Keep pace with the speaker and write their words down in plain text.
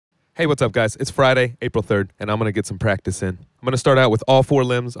Hey, what's up, guys? It's Friday, April 3rd, and I'm going to get some practice in. I'm going to start out with all four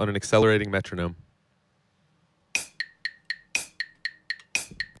limbs on an accelerating metronome.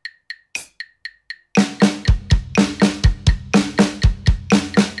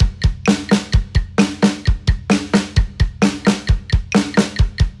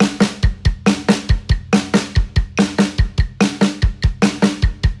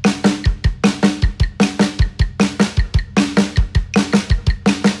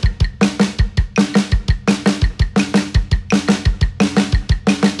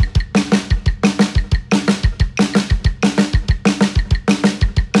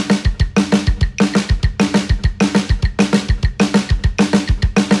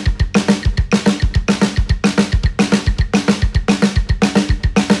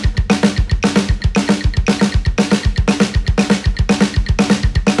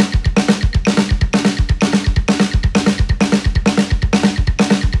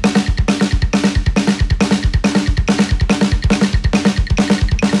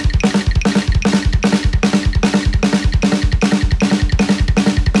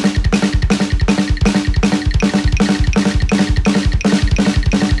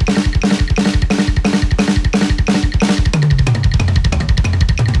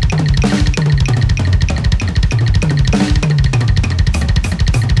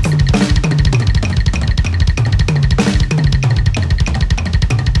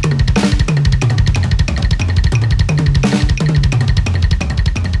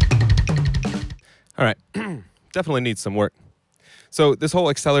 All right, definitely needs some work. So this whole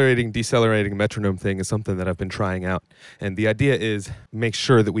accelerating, decelerating metronome thing is something that I've been trying out. And the idea is make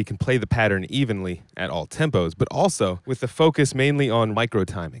sure that we can play the pattern evenly at all tempos, but also with the focus mainly on micro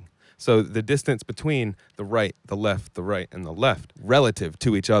timing. So the distance between the right, the left, the right, and the left relative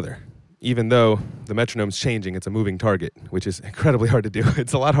to each other. Even though the metronome's changing, it's a moving target, which is incredibly hard to do.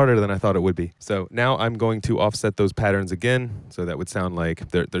 It's a lot harder than I thought it would be. So now I'm going to offset those patterns again. So that would sound like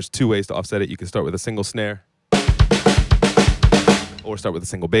there's two ways to offset it. You can start with a single snare or start with a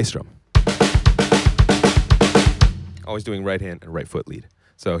single bass drum. Always doing right hand and right foot lead.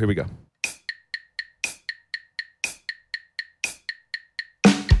 So here we go.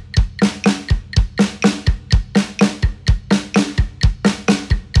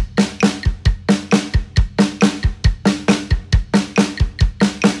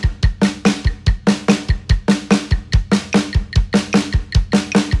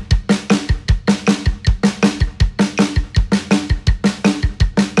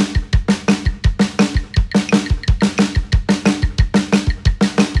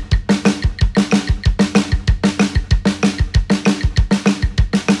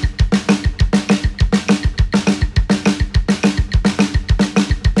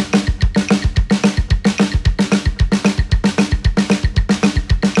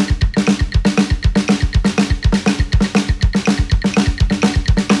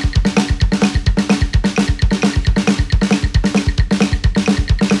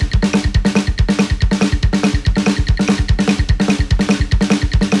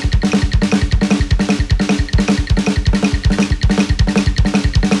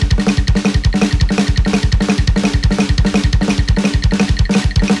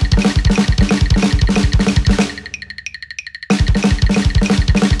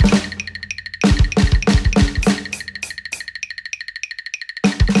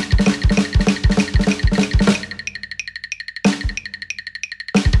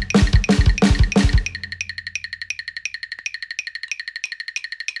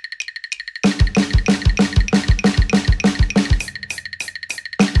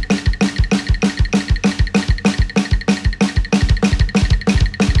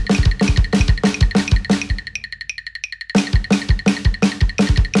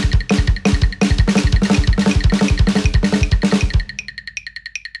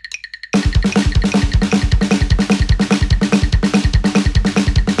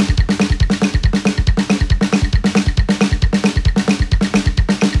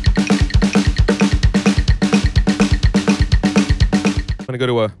 I'm going to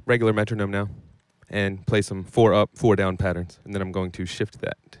go to a regular metronome now and play some 4 up, 4 down patterns, and then I'm going to shift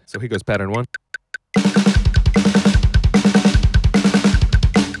that. So here goes pattern 1.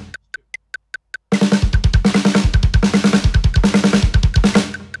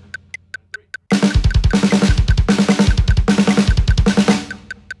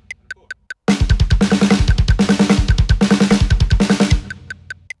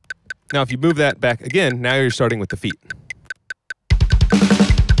 Now, if you move that back again, now you're starting with the feet.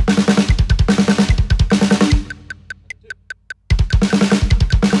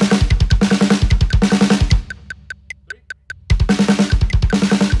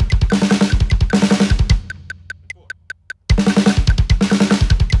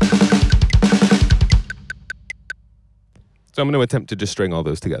 So I'm going to attempt to just string all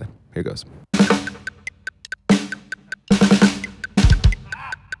those together. Here goes.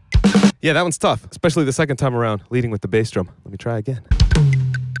 Yeah, that one's tough, especially the second time around, leading with the bass drum. Let me try again.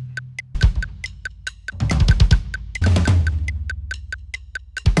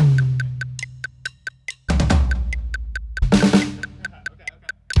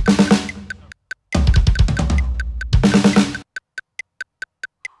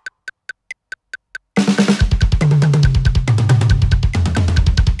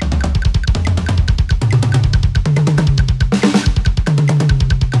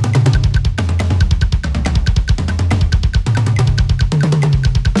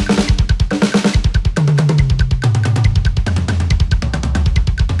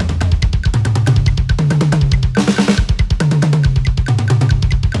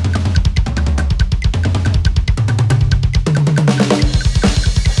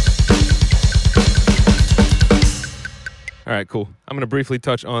 All right, cool. I'm going to briefly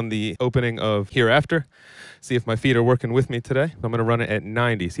touch on the opening of Hereafter, see if my feet are working with me today. I'm going to run it at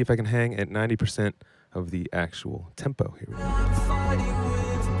 90, see if I can hang at 90% of the actual tempo. Here we go.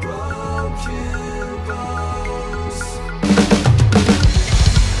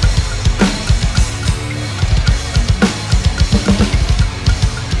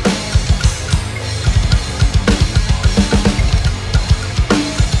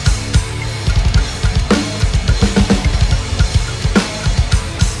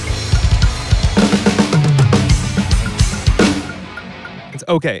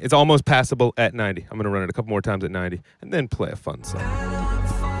 Okay, it's almost passable at 90. I'm going to run it a couple more times at 90 and then play a fun song.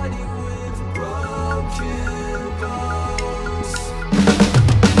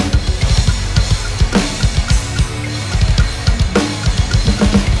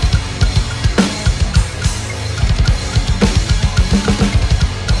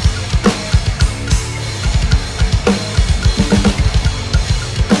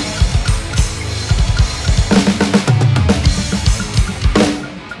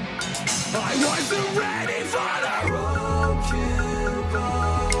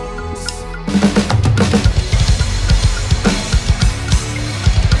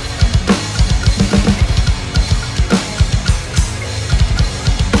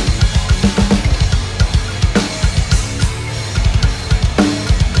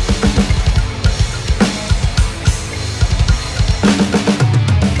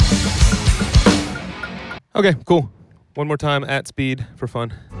 Okay, cool. One more time at speed for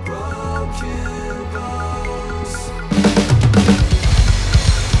fun.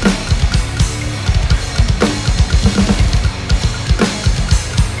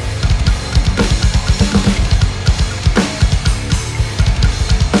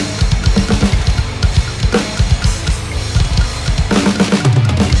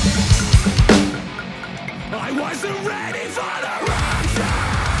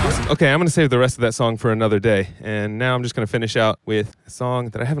 Okay, I'm going to save the rest of that song for another day. And now I'm just going to finish out with a song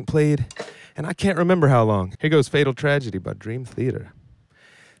that I haven't played, and I can't remember how long. Here goes Fatal Tragedy by Dream Theater.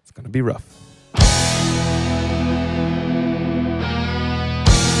 It's going to be rough. I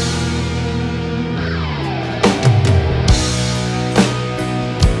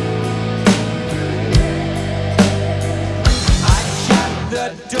shut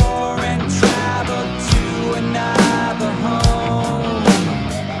the door and traveled to another home.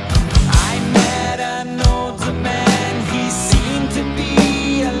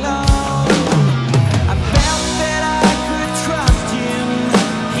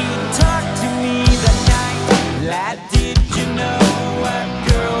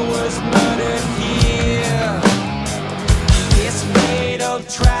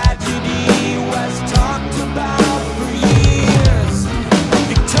 Tragedy was talked about for years.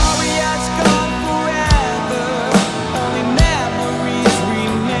 Victoria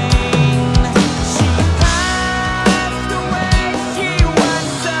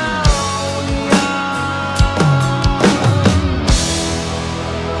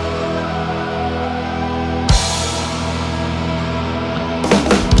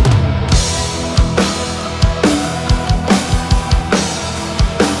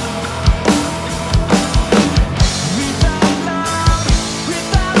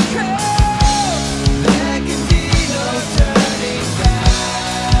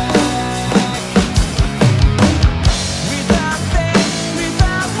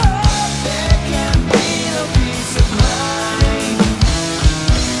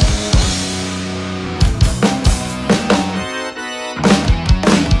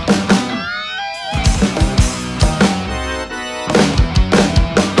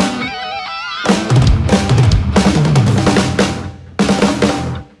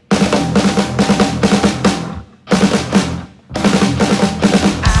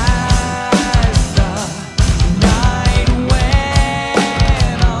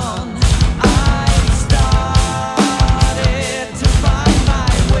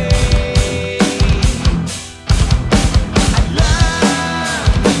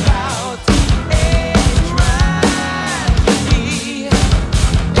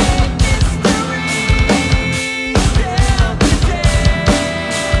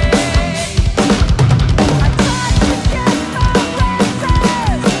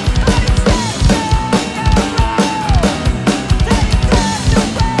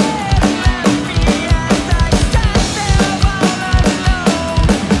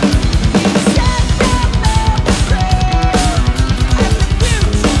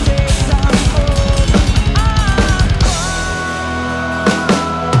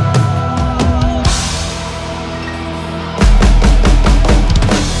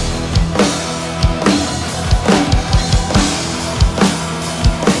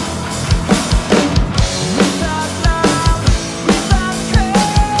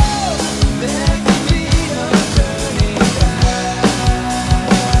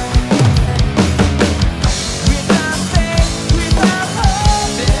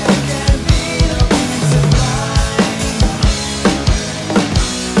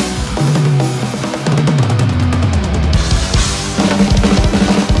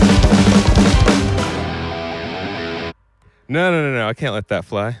No. I can't let that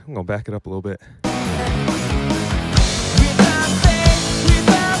fly. I'm going to back it up a little bit. Without faith,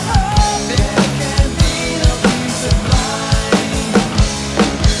 without hope, there can be no peace of mind.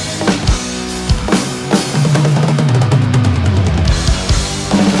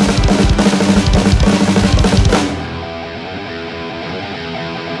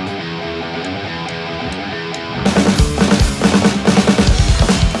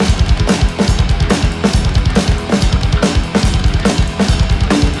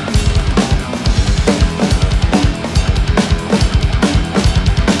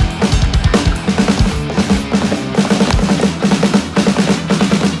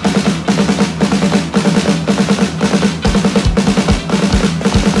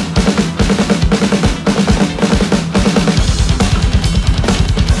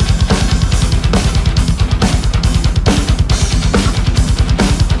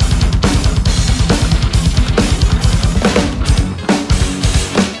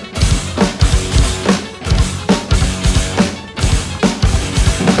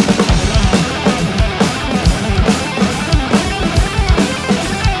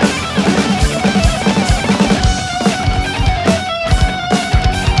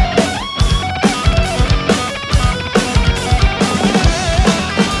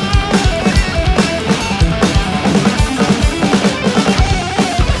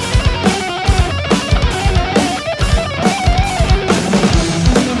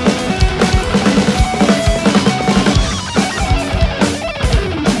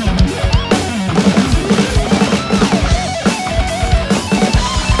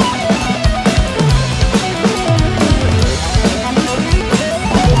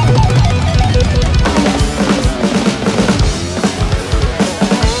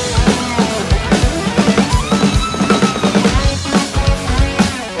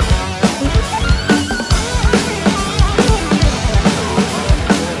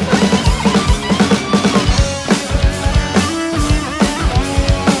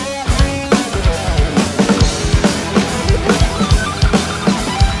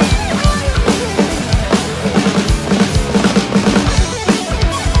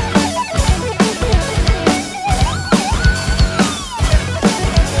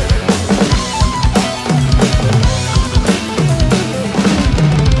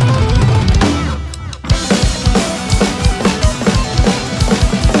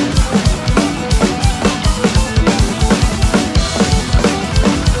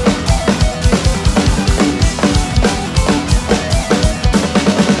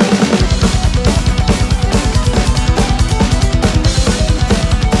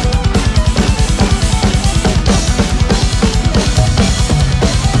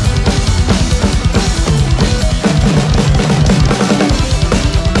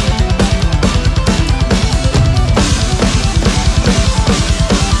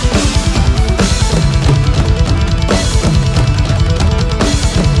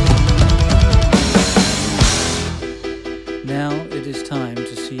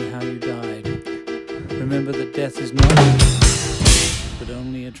 Remember that death is not, but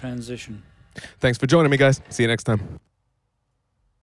only a transition. Thanks for joining me, guys. See you next time.